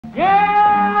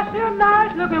Yeah, she's a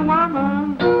nice looking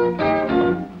woman,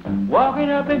 walking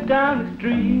up and down the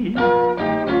street.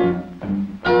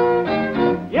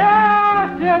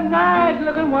 Yeah, she's a nice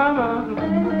looking woman,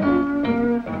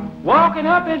 walking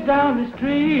up and down the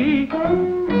street.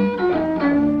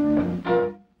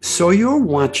 So you're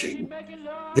watching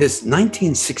this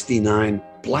 1969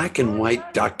 black and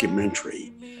white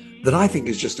documentary that I think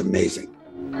is just amazing.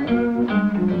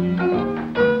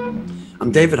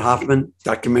 I'm David Hoffman,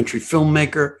 documentary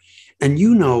filmmaker, and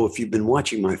you know, if you've been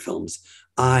watching my films,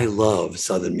 I love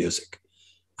Southern music.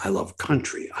 I love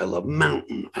country, I love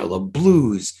mountain, I love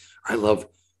blues, I love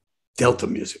Delta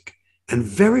music. And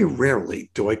very rarely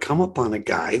do I come upon a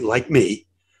guy like me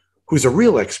who's a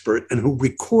real expert and who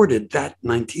recorded that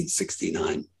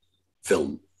 1969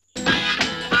 film. Well,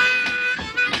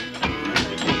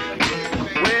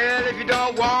 if you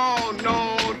don't want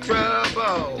no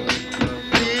trouble,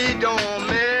 you don't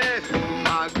mess with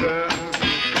my girl.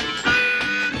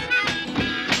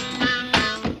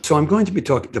 So I'm going to be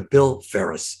talking to Bill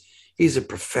Ferris. He's a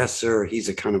professor, he's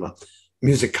a kind of a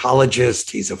musicologist,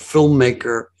 he's a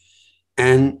filmmaker,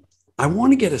 and I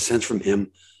want to get a sense from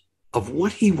him of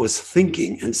what he was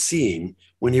thinking and seeing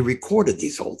when he recorded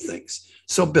these old things.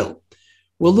 So Bill,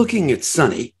 we're looking at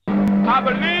Sonny. I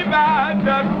believe I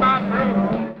just my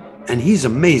through. And he's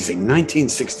amazing,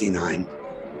 1969.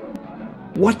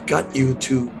 What got you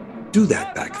to do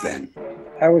that back then?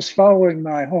 I was following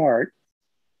my heart.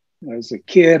 As a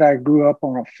kid, I grew up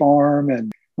on a farm,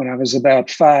 and when I was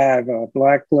about 5, a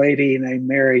black lady named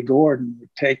Mary Gordon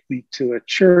would take me to a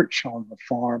church on the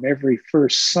farm every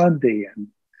first Sunday, and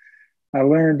I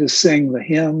learned to sing the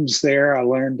hymns there. I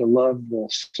learned to love the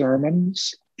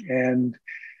sermons. And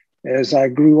as I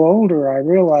grew older, I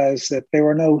realized that there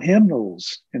were no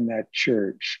hymnals in that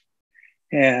church.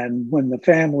 And when the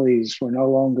families were no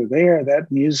longer there,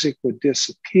 that music would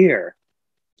disappear.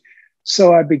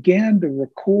 So I began to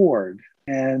record,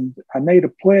 and I made a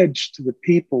pledge to the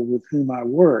people with whom I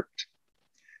worked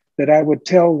that I would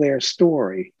tell their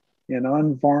story in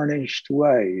unvarnished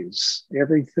ways.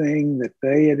 Everything that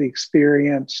they had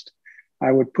experienced,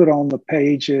 I would put on the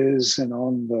pages and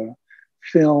on the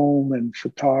film and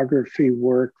photography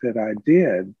work that I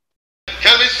did.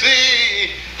 Can we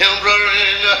see him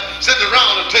sitting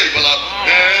around the table,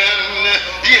 and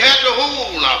he had the whole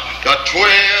the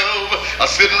 12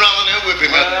 sitting around there with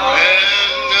him,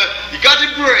 and he got the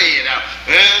bread,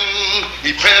 and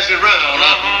he passed it around,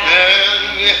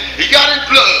 and he got his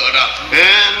blood,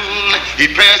 and he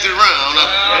passed it around,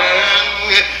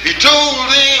 and he told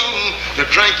them to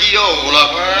drink ye all,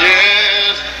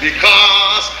 yes,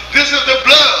 because this is the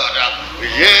blood,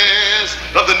 yes,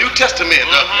 of the New Testament,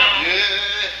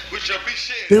 which shall be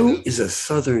shed. Bill is a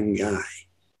Southern guy.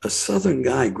 A Southern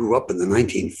guy, grew up in the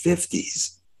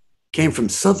 1950s, came from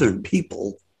Southern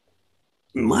people.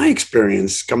 My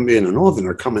experience, being a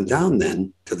Northerner, coming down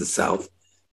then to the South,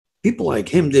 people like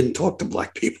him didn't talk to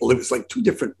black people. It was like two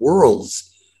different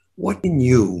worlds. What in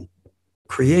you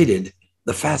created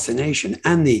the fascination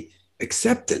and the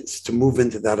acceptance to move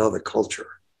into that other culture?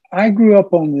 I grew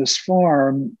up on this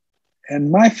farm, and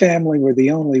my family were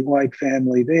the only white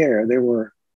family there. There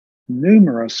were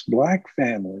numerous black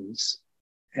families,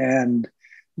 and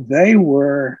they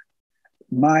were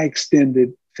my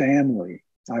extended family.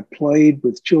 I played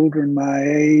with children my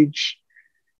age,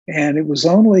 and it was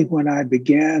only when I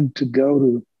began to go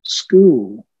to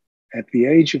school at the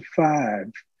age of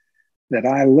 5 that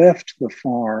I left the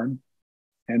farm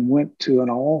and went to an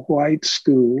all-white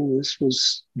school. This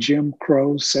was Jim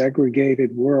Crow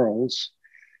segregated worlds.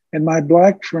 And my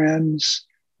black friends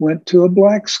went to a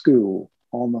black school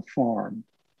on the farm.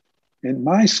 In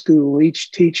my school,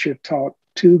 each teacher taught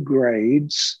 2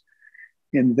 grades.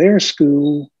 In their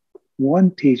school,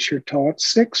 one teacher taught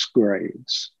 6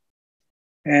 grades.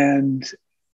 And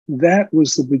that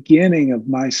was the beginning of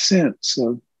my sense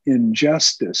of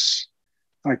injustice.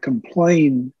 I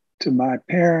complained to my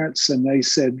parents, and they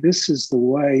said, this is the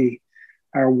way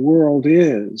our world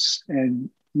is, and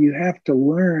you have to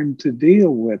learn to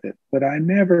deal with it. But I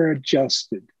never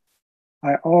adjusted.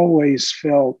 I always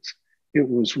felt it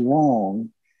was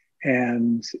wrong,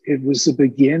 and it was the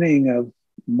beginning of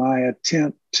my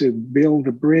attempt to build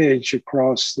a bridge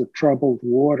across the troubled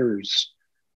waters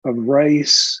of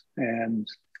race and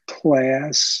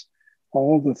class,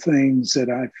 all the things that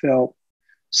I felt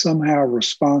somehow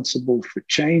responsible for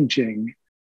changing.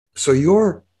 So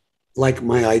you're like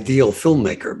my ideal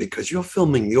filmmaker because you're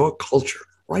filming your culture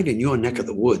right in your neck of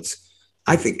the woods.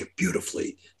 I think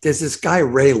beautifully. There's this guy,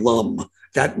 Ray Lum,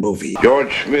 that movie.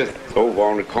 George Smith over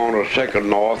on the corner of 2nd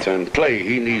North and Clay,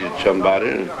 he needed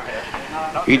somebody.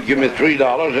 He'd give me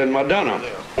 $3 and my dinner.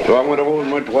 So I went over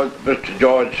and went to Mr.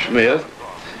 George Smith.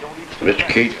 Mr.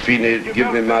 Kate Feeney to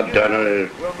give me my dinner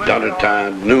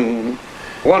time, noon.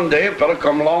 One day a fella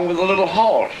come along with a little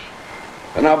horse.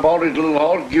 And I bought his little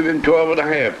horse, give him 12 and a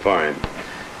half for him.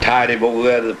 Tied him over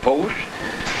there to the post.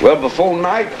 Well, before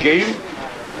night came,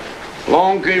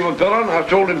 along came a fella and I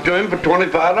sold him to him for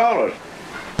 $25.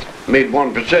 Made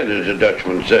 1%, as the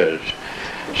Dutchman says.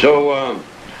 So a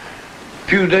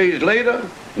few days later,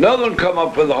 another one come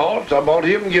up with a horse. I bought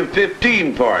him and give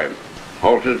 15 for him.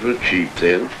 Horses were cheap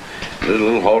then. The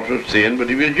little horse was thin, but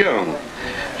he was young.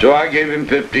 So I gave him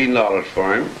 $15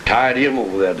 for him, tied him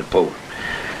over there at the post.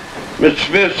 Mr.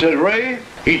 Smith said, Ray,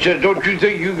 he said, don't you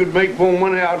think you could make more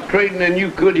money out trading than you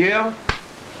could here?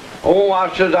 Oh,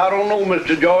 I said, I don't know,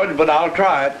 Mr. George, but I'll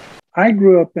try it. I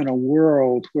grew up in a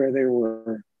world where there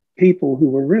were people who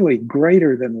were really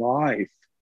greater than life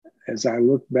as I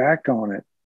look back on it,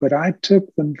 but I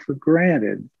took them for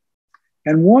granted.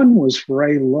 And one was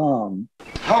Ray Lum.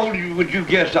 How old would you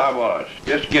guess I was?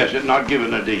 Just guess it, not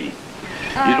giving a D.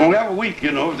 You don't have a week,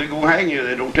 you know. If they go hang you,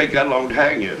 they don't take that long to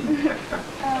hang you.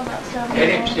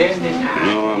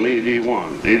 No, I'm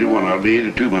 81. 81. I'll be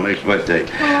 82 my next birthday.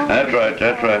 That's right,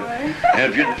 that's right.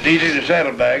 And if you need any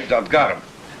saddlebags, I've got them.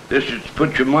 This is to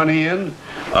put your money in,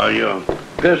 or your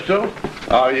pistol,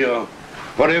 or your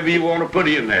whatever you want to put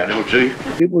in there, don't you?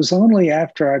 It was only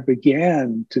after I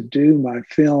began to do my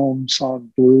films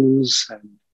on blues and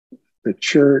the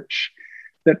church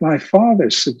that my father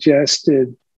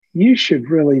suggested, you should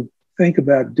really think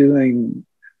about doing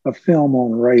a film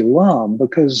on Ray Lum,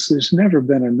 because there's never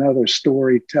been another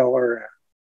storyteller,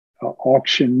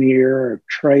 auctioneer,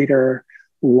 trader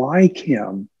like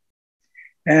him.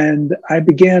 And I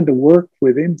began to work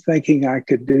with him thinking I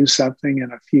could do something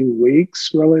in a few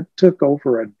weeks. Well, it took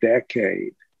over a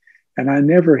decade, and I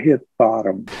never hit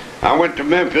bottom. I went to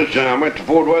Memphis and I went to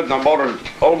Fort Worth and I bought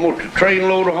almost a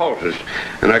trainload of horses,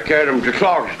 and I carried them to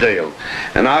Clarksdale,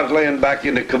 and I was laying back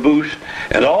in the caboose,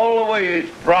 and all the way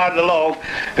riding along,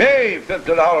 hey,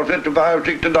 $50, $55,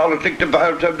 $60,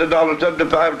 $65, $70,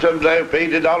 $75, $78,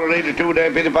 $80, $82,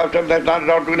 $85, $75,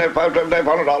 $90, $2.5, $5,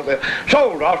 $100.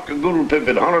 Sold Oscar Goodell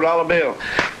Pippin, $100 bill.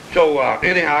 So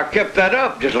anyhow, I kept that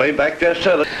up, just lay back there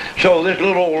selling. So this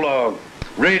little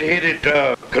red-headed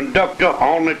conductor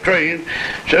on the train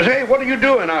says, hey, what are you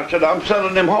doing? I said, I'm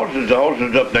selling them horses. The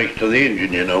horses up next to the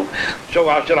engine, you know. So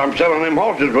I said, I'm selling them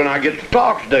horses when I get to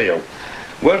Clarksdale.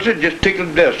 Well, said, just tickle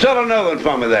to death. Sell another one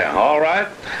for me there, all right?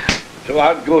 So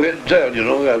I'd go ahead and sell, you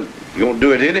know. You're going to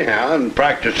do it anyhow and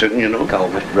practice it, you know.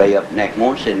 Called Mr. Ray up next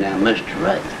morning and said, now, Mr.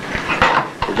 Ray,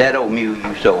 that old mule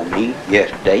you sold me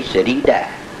yesterday said he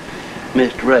died.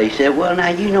 Mr. Ray said, well, now,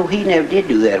 you know, he never did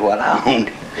do that while I owned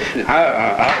him.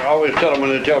 I always tell them when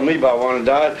they tell me about one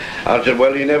that died, I said,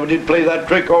 well, he never did play that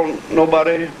trick on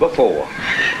nobody before.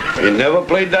 He never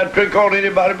played that trick on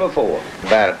anybody before.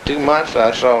 About 2 months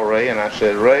I saw Ray and I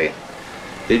said, Ray,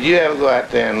 did you ever go out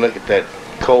there and look at that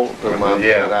colt that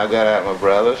I got out of my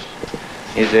brother's?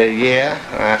 He said, yeah.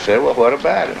 And I said, well, what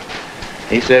about it?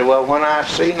 He said, well, when I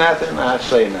see nothing, I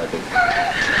say nothing.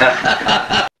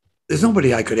 There's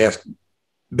nobody I could ask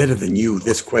better than you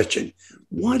this question.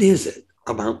 What is it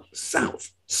about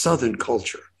Southern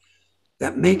culture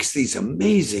that makes these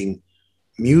amazing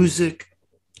music,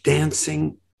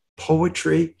 dancing,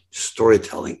 poetry,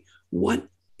 storytelling?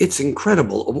 It's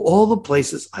incredible. Of all the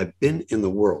places I've been in the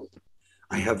world,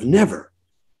 I have never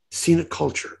seen a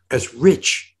culture as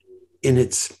rich in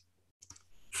its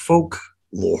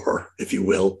folklore, if you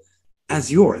will,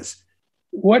 as yours.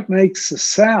 What makes the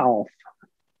South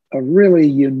a really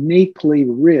uniquely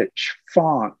rich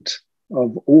font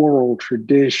of oral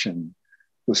tradition,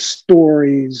 the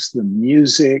stories, the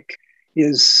music,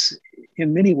 is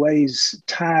in many ways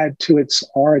tied to its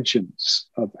origins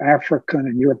of African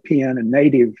and European and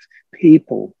Native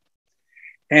people,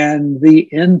 and the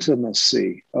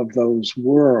intimacy of those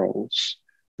worlds,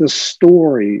 the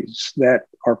stories that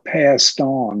are passed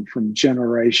on from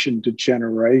generation to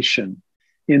generation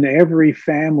in every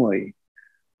family,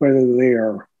 whether they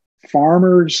are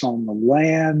farmers on the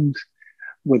land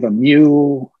with a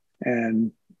mule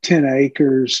and 10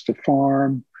 acres to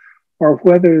farm, or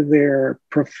whether they're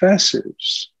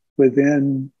professors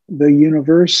within the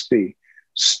university.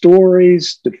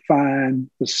 Stories define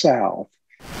the South.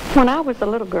 When I was a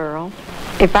little girl,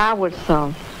 if I was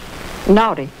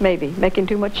naughty, maybe, making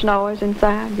too much noise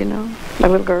inside, you know, like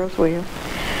little girls will,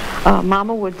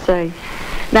 Mama would say,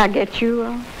 now get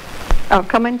you,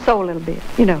 come and sew a little bit,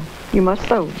 you know. You must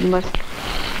sew. You must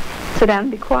sit down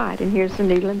and be quiet, and here's the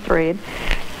needle and thread.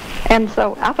 And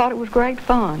so I thought it was great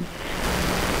fun.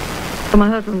 So my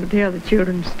husband would tell the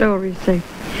children stories, say,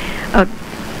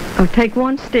 take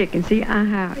one stick and see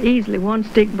how easily one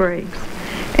stick breaks.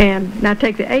 And now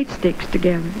take the 8 sticks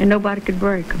together, and nobody could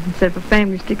break them. Instead, if a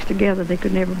family sticks together, they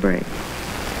could never break.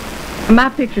 My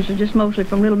pictures are just mostly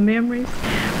from little memories,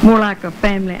 more like a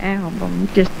family album.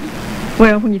 Just,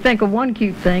 well, when you think of one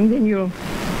cute thing, then you'll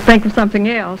think of something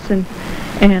else, and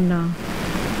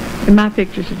my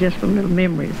pictures are just from little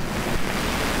memories.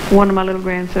 One of my little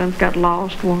grandsons got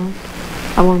lost once.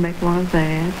 I want to make one of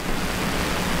that.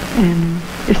 And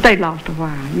it stayed lost a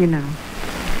while, you know.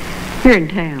 Here in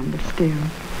town, but still,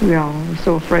 we all were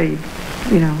so afraid,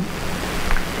 you know.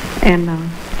 And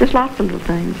just lots of little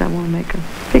things I want to make a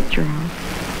picture of.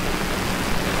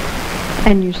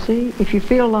 And you see, if you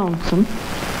feel lonesome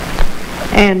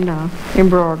and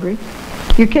embroidery,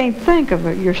 you can't think of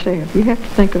it yourself. You have to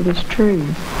think of this tree.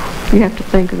 You have to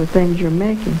think of the things you're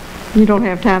making. You don't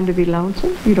have time to be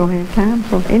lonesome. You don't have time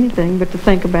for anything but to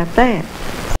think about that.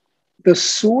 The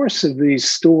source of these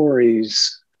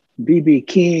stories, B.B.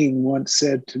 King once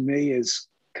said to me, is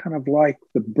kind of like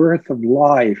the birth of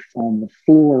life on the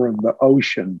floor of the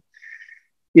ocean.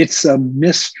 It's a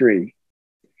mystery,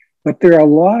 but there are a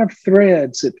lot of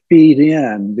threads that feed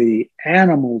in: the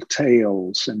animal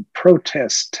tales and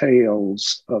protest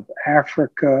tales of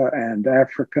Africa and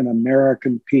African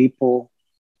American people,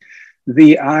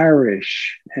 the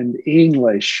Irish and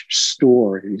English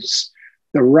stories,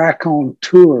 the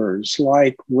raconteurs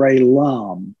like Ray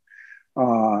Lum,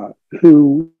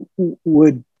 who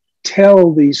would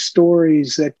tell these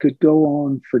stories that could go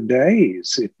on for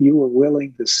days if you were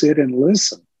willing to sit and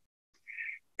listen.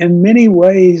 In many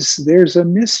ways, there's a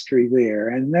mystery there,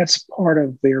 and that's part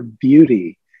of their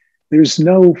beauty. There's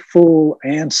no full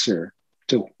answer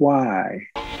to why.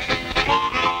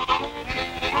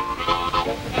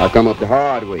 I come up the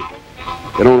hard way.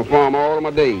 Been on the farm all of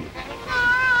my days.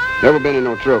 Never been in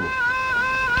no trouble.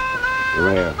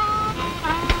 Well,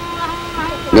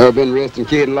 never been arrested,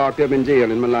 kid, and locked up in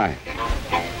jail in my life.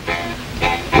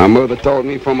 My mother taught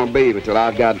me from a baby till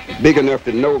I got big enough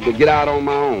to know to get out on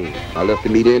my own. I left to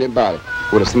meet anybody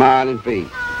with a smiling face.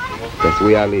 That's the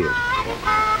way I live.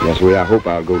 That's the way I hope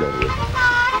I'll go that way.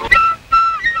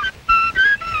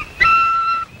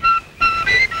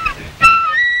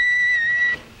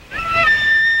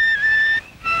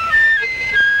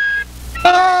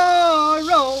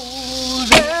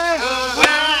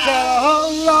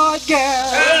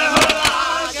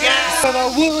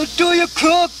 Do you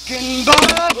cooking, but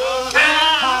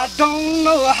I don't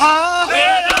know how.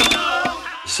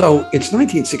 So it's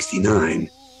 1969,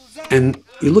 and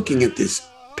you're looking at this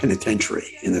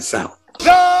penitentiary in the South.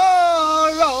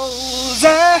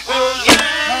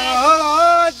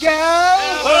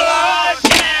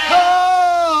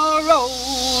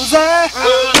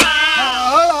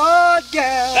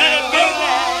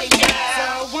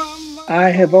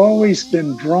 I have always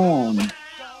been drawn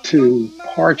to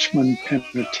Parchman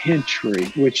Penitentiary,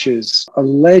 which is a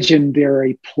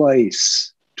legendary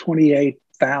place,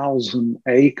 28,000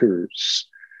 acres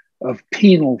of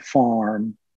penal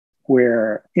farm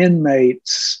where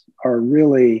inmates are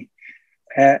really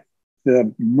at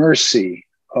the mercy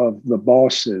of the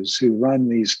bosses who run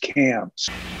these camps.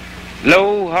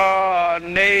 Aloha,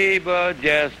 neighbor,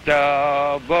 just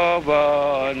above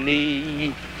our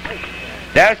knee.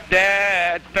 That's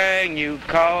that thing you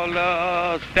call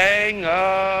a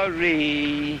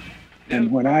stingery.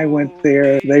 And when I went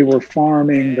there, they were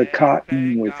farming the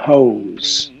cotton with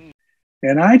hoes.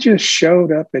 And I just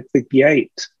showed up at the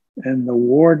gate, and the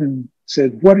warden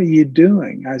said, "What are you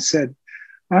doing?" I said,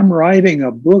 "I'm writing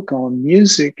a book on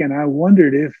music, and I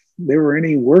wondered if there were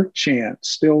any work chants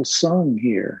still sung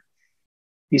here."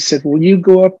 He said, "Well, you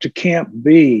go up to Camp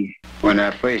B." When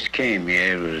I first came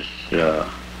here, it was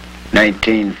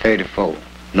 1934,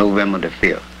 November the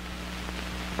 5th.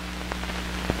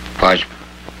 Parchman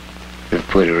was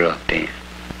pretty rough then.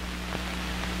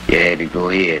 You had to go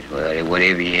ahead. Well,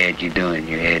 whatever you had you doing,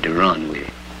 you had to run with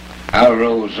it. I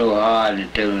rolled so hard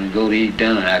and tell him to go to eat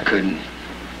dinner, I couldn't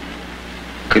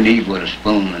eat with a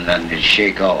spoon and nothing to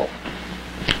shake off.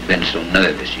 Been so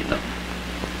nervous, you know.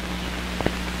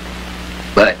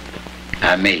 But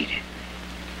I made it.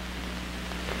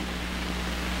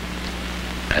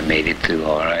 I made it through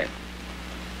all right.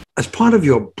 As part of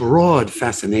your broad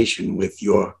fascination with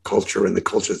your culture and the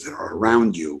cultures that are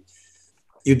around you,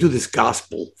 you do this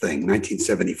gospel thing,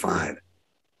 1975.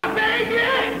 Baby,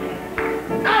 I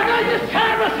know you're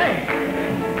trying to say,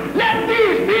 let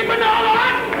these people know,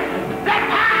 Lord, that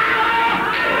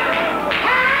power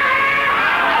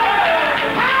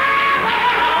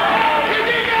is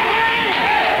in your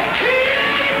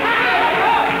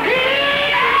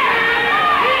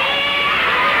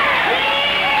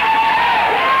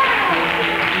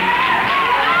hand.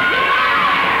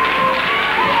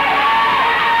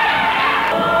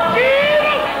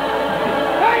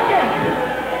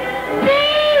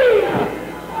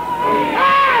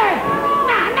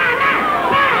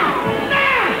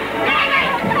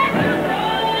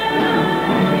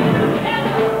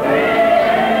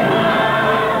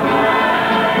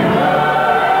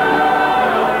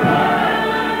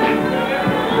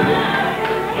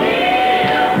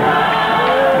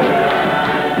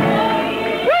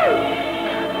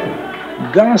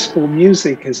 Gospel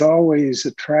music has always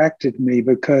attracted me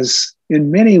because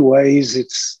in many ways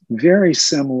it's very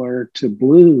similar to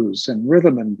blues and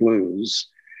rhythm and blues.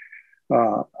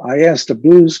 I asked a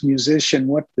blues musician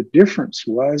what the difference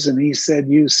was, and he said,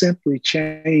 you simply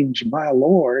change my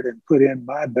Lord and put in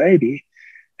my baby,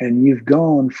 and you've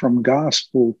gone from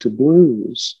gospel to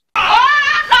blues.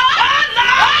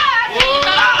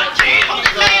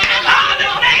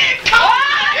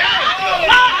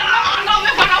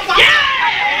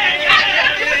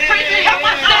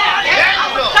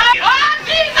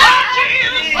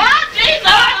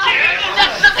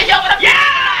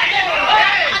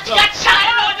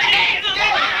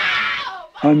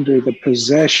 Under the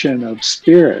possession of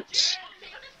spirits,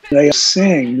 they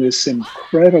sing this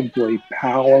incredibly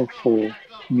powerful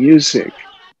music,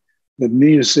 the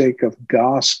music of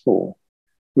gospel,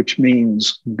 which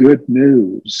means good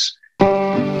news.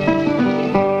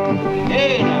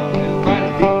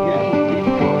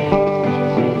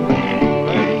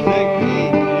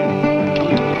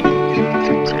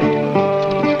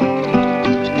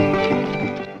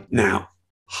 Now,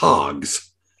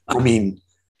 hogs. I mean,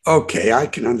 okay, I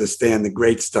can understand the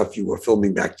great stuff you were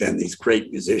filming back then, these great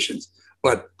musicians,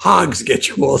 but hogs get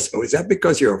you also. Is that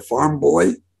because you're a farm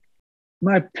boy?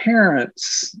 My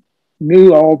parents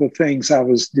knew all the things I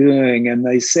was doing, and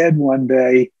they said one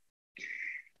day,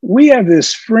 we have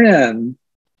this friend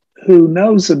who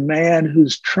knows a man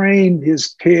who's trained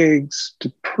his pigs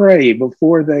to pray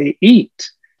before they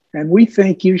eat, and we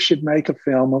think you should make a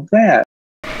film of that.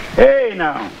 Hey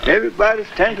now, everybody's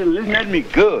attention, listen at me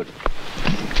good.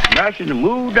 I ask you to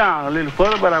move down a little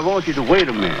further, but I want you to wait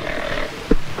a minute.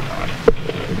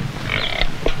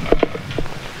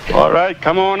 All right,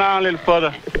 come on down a little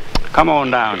further. Come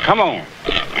on down, come on.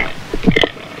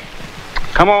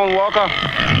 Come on, Walker.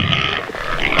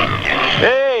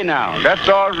 Hey now, that's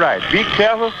all right. Be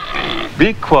careful,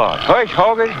 be quiet. Hush,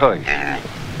 hoggy, hush.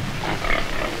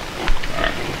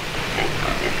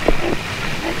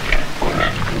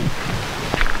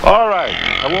 All right,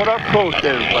 I want up close to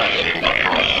everybody.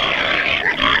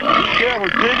 Be careful,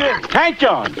 Jiggy. Hank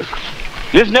John,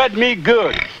 listen at me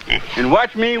good and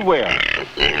watch me well.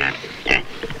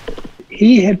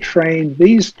 He had trained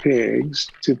these pigs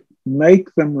to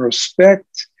make them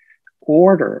respect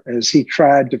order as he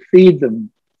tried to feed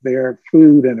them their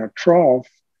food in a trough.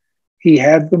 He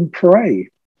had them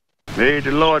pray. May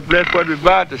the Lord bless what we're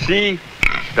about to see.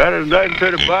 That is nothing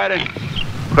to the body.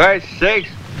 Christ's sakes.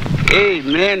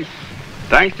 Amen.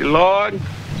 Thanks the Lord.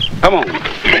 Come on.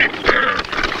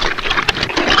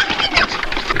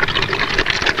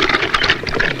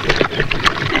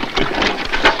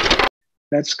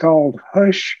 That's called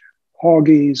Hush,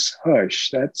 Hoggies, Hush.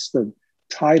 That's the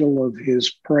title of his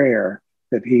prayer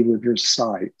that he would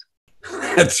recite.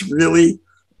 That's really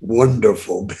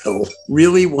wonderful, Bill.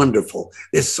 Really wonderful.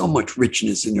 There's so much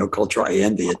richness in your culture. I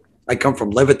envy it. I come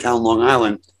from Levittown, Long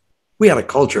Island. We had a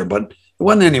culture, but there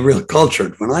wasn't any real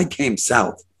culture. When I came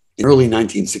south in early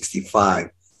 1965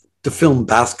 to film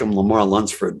Bascom, Lamar,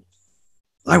 Lunsford,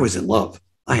 I was in love.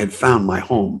 I had found my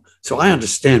home. So I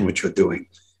understand what you're doing.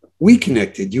 We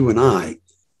connected, you and I,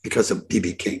 because of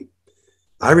B.B. King.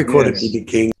 I recorded B.B.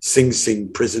 King, Sing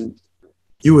Sing Prison.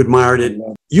 You admired it.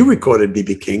 You recorded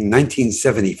B.B. King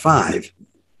 1975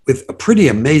 with a pretty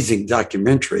amazing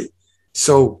documentary.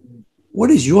 So what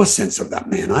is your sense of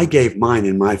that man? I gave mine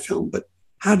in my film, but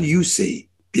how do you see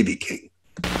B.B. King?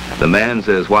 The man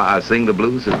says why I sing the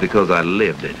blues is because I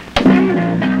lived it.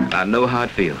 I know how it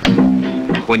feels.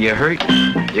 When you're hurt,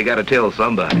 you got to tell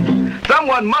somebody.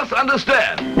 Someone must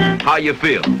understand how you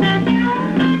feel.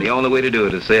 The only way to do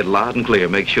it is say it loud and clear.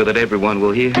 Make sure that everyone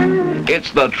will hear.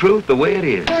 It's the truth the way it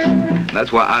is.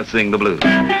 That's why I sing the blues.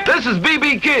 This is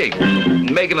B.B.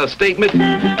 King making a statement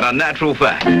and a natural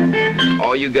fact.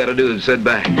 All you got to do is sit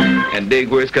back and dig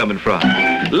where it's coming from.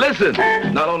 Listen,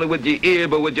 not only with your ear,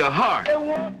 but with your heart.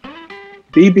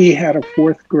 B.B. had a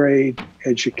fourth grade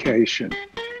education,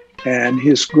 and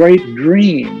his great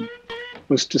dream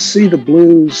was to see the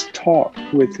blues taught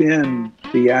within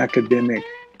the academic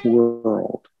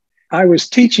world. I was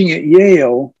teaching at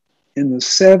Yale in the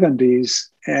 70s,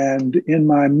 and in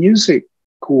my music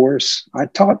course, I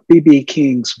taught B.B.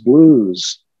 King's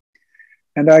blues.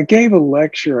 And I gave a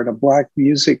lecture at a Black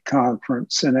music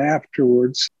conference, and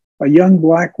afterwards, a young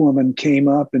Black woman came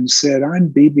up and said, I'm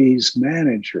B.B.'s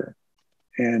manager,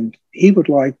 and he would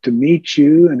like to meet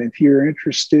you, and if you're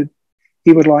interested,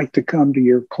 he would like to come to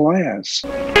your class.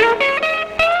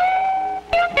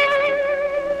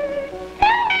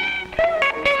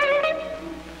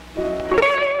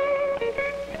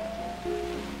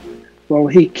 Well,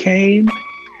 he came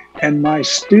And my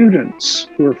students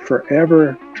were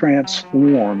forever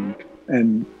transformed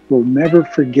and will never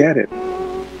forget it.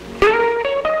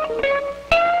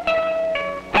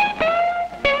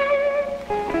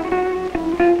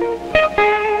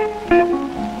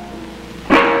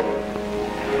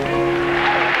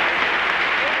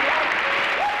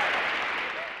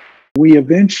 We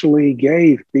eventually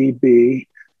gave B.B.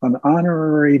 an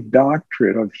honorary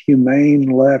doctorate of humane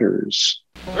letters.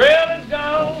 Thrill is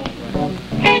gone.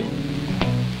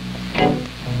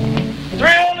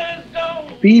 Thrill is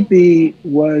gone. B.B.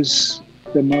 was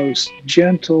the most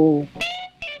gentle,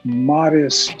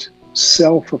 modest,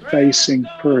 self-effacing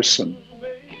person.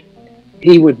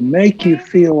 He would make you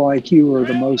feel like you were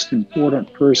the most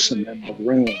important person in the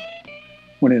room,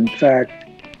 when in fact,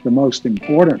 the most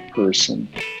important person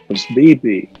was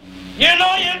B.B. You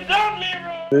know you done me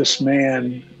wrong. This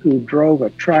man who drove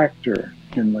a tractor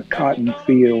in the cotton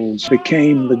fields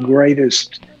became the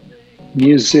greatest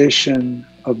musician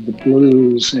of the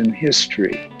blues in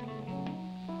history.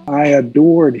 I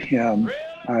adored him.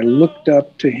 I looked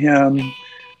up to him.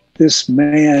 This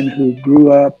man who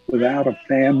grew up without a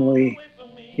family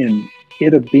in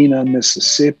Itabena,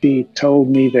 Mississippi, told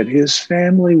me that his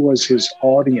family was his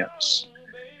audience.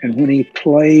 And when he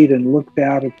played and looked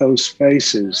out at those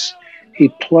faces, he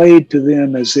played to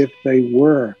them as if they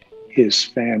were his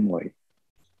family.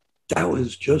 That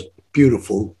was just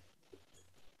beautiful.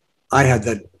 I had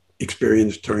that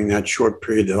experience during that short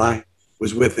period that I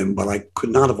was with him, but I could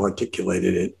not have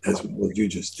articulated it as what you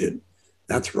just did.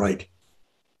 That's right.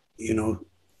 You know,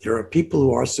 there are people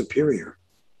who are superior,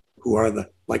 who are the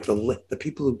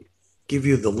people who give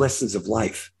you the lessons of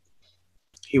life.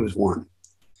 He was one.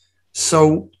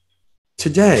 So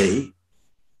today,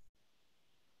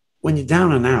 when you're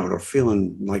down and out or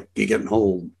feeling like you're getting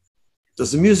old,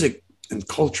 does the music and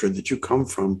culture that you come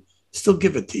from still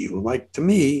give it to you? Like, to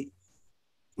me,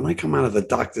 when I come out of the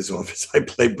doctor's office, I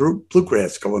play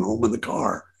bluegrass going home in the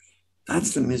car.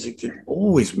 That's the music that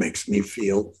always makes me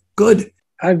feel good.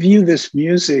 I view this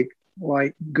music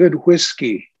like good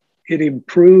whiskey. It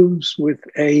improves with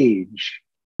age.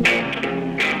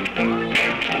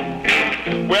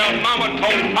 Well, Mama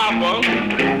told Papa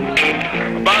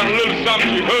about a little something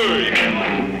she heard.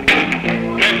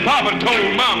 And Papa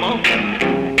told Mama,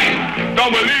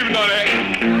 don't believe none of that.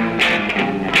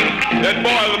 That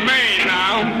boy's a man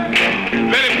now.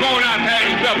 Let him go out and have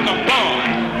himself some fun.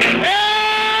 Hey,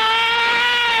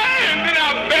 and then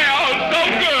I felt so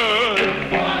good.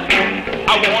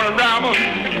 I want to ramble.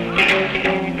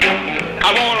 I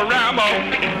want to ramble.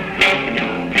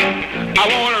 I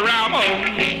want to ramble.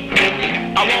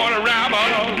 I want to ramble.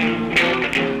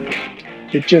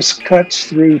 It just cuts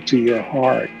through to your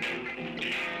heart.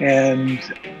 And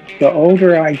the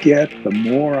older I get, the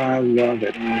more I love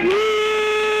it.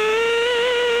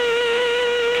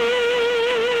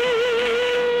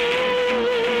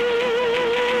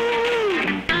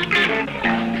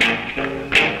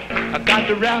 I got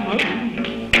to ramble.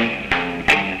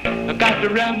 I got to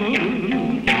ramble.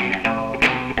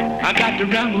 I got to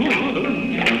ramble.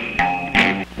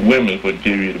 Women would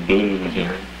give you the blues, you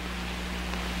know.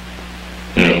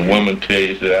 You know, a woman tells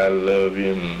you that I love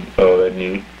you and all that,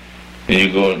 and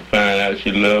you go and find out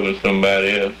she's loving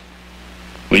somebody else.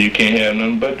 Well, you can't have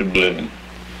nothing but the blues.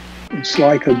 It's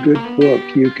like a good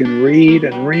book. You can read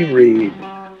and reread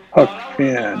Huck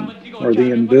Finn or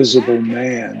The Invisible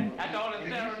Man.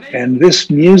 And this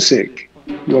music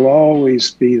will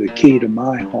always be the key to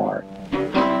my heart.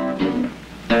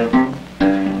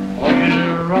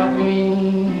 Rock me,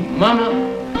 mama,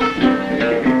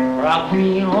 rock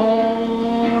me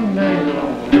all night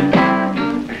long.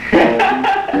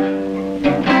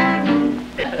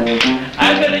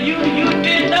 I said you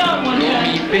did not one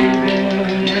time, baby,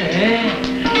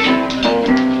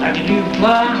 like you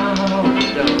fly on the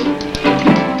door.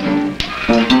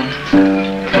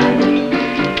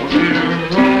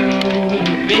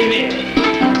 Baby,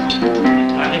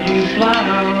 like you fly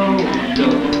on the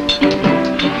door.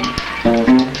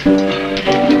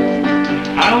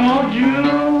 I want you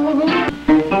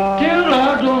till I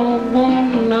don't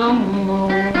want no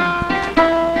more.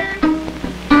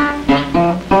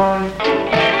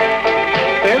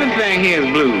 Everything here is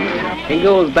blues. It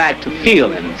goes back to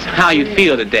feelings, how you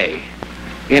feel today.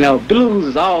 You know, blues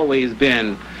has always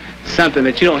been something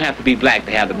that you don't have to be black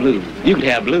to have the blues. You can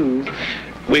have blues.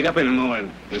 Wake up in the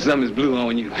morning and something's blue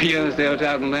on you. You understand what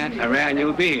I'm talking about? Around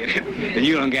your bed. And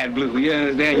you don't got blue. You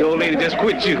understand? Your old lady just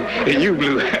quit you and you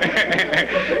blue.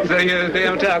 So you understand what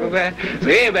I'm talking about? So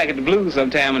everybody get the blues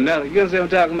sometime or another. You understand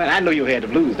what I'm talking about? I know you had the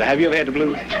blues. Have you ever had the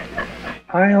blues?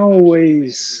 I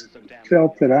always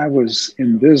felt that I was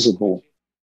invisible.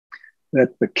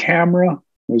 that the camera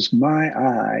was my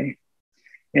eye,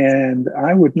 and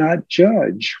I would not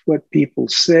judge what people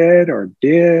said or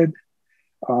did.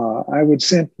 I would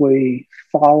simply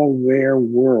follow their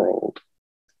world.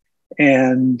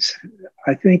 And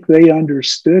I think they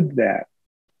understood that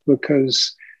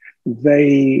because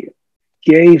they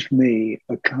gave me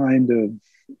a kind of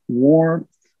warmth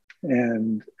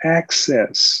and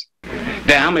access.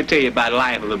 Now, I'm going to tell you about the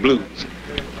life of the blues.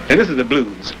 And this is the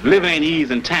blues. Living ain't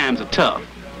easy and times are tough.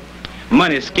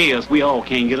 Money is scarce, we all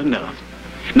can't get enough.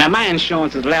 Now, my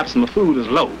insurance is lapsed and my food is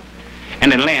low.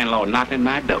 And the landlord knocked at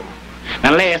my door.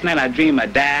 Now, last night I dreamed I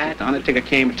died. The undertaker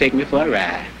came to take me for a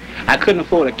ride. I couldn't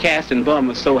afford a casket and bum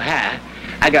was so high,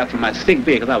 I got from my sick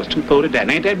bed because I was too poor to die.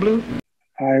 Ain't that blue?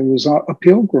 I was a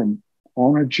pilgrim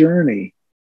on a journey.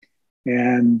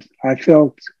 And I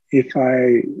felt if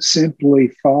I simply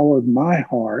followed my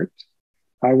heart,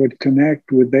 I would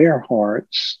connect with their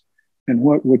hearts. And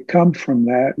what would come from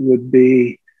that would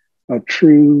be a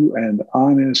true and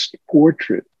honest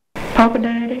portrait. Papa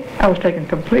Daddy, I was taken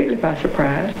completely by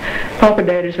surprise. Papa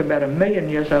Daddy's about 1,000,000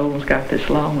 years old and's got this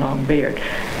long, long beard.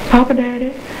 Papa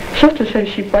Daddy, Sister says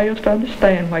she fails to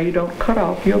understand why you don't cut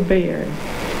off your beard.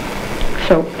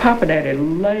 So Papa Daddy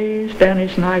lays down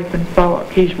his knife and fork.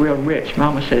 He's real rich.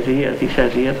 Mama says he is. He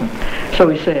says he isn't. So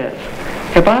he says,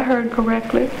 have I heard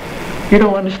correctly? You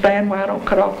don't understand why I don't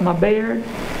cut off my beard?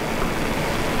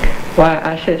 Why,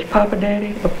 I says, Papa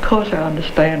Daddy, of course I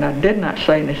understand. I did not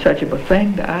say any such of a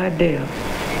thing the idea.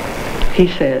 He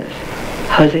says,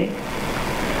 huzzy.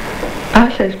 I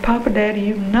says, Papa Daddy,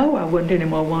 you know I wouldn't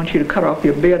anymore want you to cut off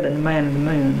your beard than the man in the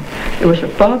moon. It was the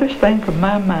farthest thing from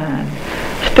my mind.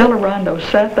 Stella Rondo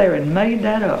sat there and made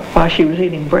that up while she was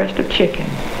eating breast of chicken.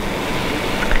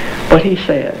 But he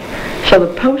said, so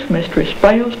the postmistress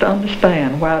fails to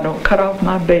understand why I don't cut off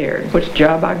my beard, which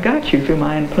job I got you through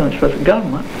my influence with the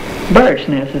government. Bird's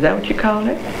nest, is that what you call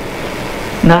it?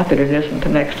 Not that it isn't the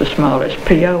next to smallest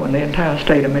P.O. in the entire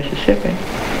state of Mississippi.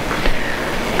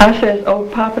 I says, oh,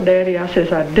 Papa Daddy, I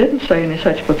says, I didn't say any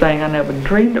such a thing. I never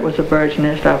dreamed it was a bird's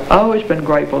nest. I've always been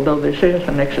grateful, though this is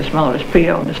the next to smallest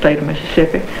P.O. in the state of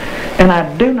Mississippi. And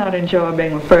I do not enjoy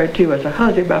being referred to as a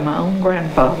huzzy by my own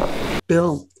grandfather.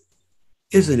 Bill,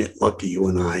 isn't it lucky, you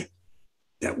and I,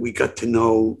 that we got to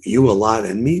know you a lot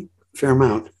and me a fair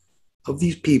amount of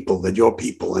these people, that your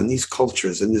people and these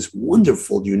cultures in this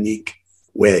wonderful, unique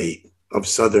way of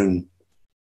Southern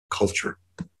culture?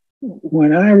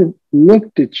 When I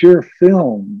looked at your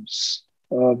films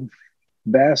of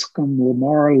Bascom,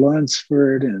 Lamar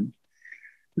Lunsford, and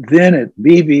then at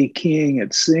B.B. King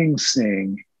at Sing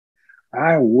Sing,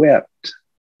 I wept.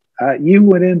 You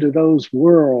went into those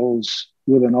worlds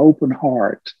with an open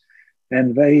heart,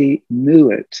 and they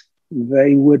knew it.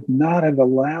 They would not have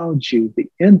allowed you the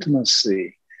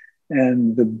intimacy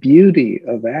and the beauty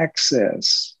of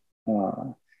access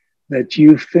that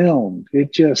you filmed.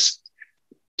 It just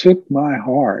took my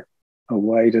heart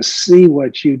away to see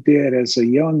what you did as a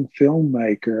young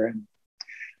filmmaker. And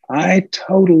I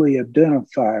totally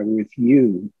identify with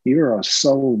you. You're a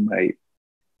soulmate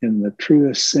in the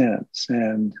truest sense.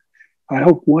 And I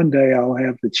hope one day I'll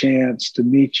have the chance to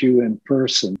meet you in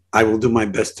person. I will do my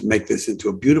best to make this into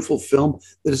a beautiful film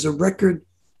that is a record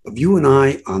of you and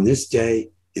I on this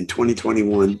day in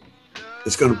 2021.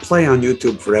 It's going to play on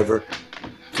YouTube forever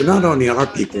for not only our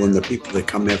people and the people that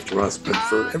come after us, but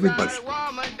for everybody.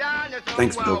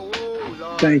 Thanks, Bill.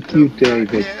 Thank you,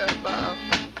 David.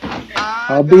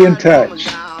 I'll be in touch.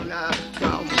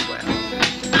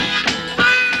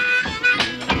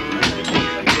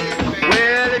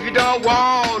 Well, if you don't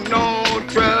want no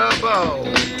trouble,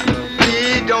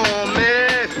 please don't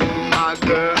mess with my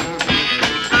girl.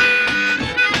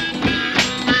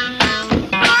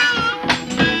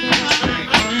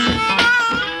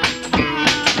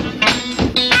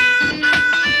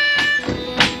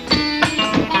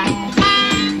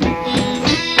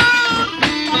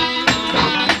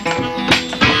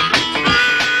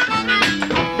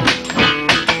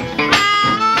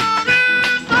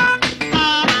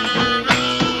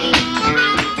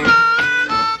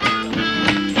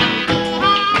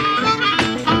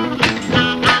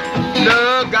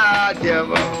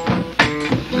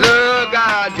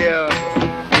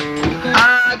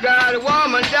 I got a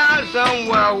woman down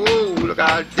somewhere, whoa, look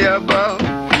out there, bro.